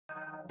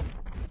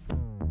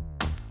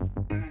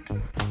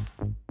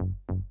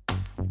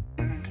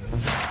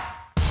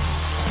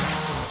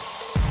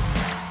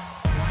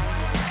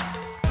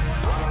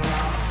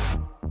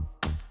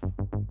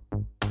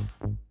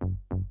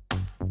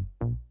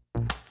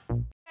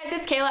guys,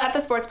 it's Kayla at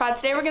the Sports Pod.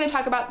 Today we're going to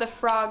talk about the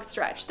frog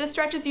stretch. This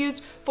stretch is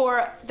used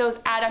for those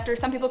adductors.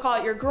 Some people call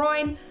it your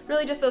groin,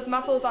 really just those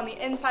muscles on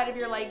the inside of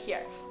your leg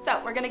here.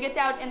 So we're going to get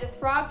down in this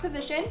frog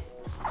position.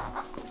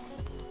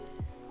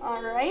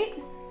 All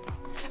right.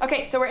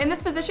 Okay, so we're in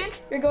this position.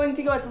 You're going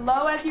to go as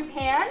low as you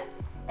can,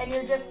 and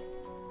you're just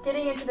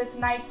getting into this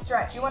nice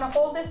stretch. You want to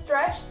hold this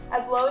stretch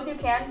as low as you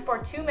can for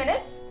 2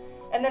 minutes,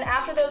 and then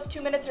after those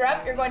 2 minutes are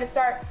up, you're going to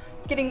start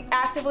getting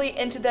actively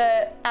into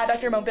the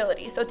adductor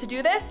mobility. So to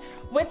do this,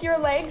 with your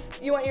legs,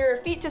 you want your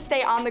feet to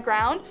stay on the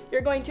ground.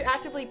 You're going to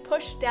actively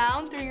push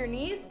down through your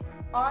knees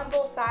on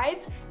both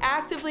sides,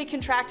 actively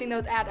contracting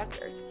those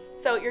adductors.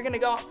 So you're gonna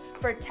go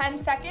for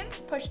 10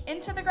 seconds, push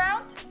into the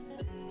ground,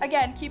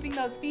 again, keeping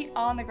those feet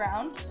on the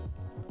ground,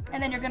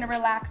 and then you're gonna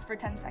relax for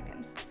 10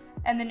 seconds.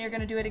 And then you're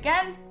gonna do it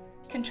again,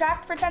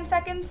 contract for 10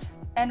 seconds,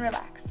 and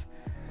relax.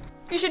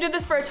 You should do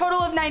this for a total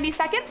of 90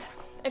 seconds.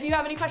 If you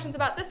have any questions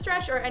about this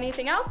stretch or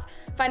anything else,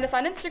 find us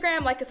on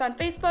Instagram, like us on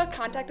Facebook,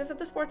 contact us at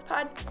the Sports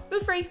Pod.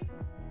 Move free.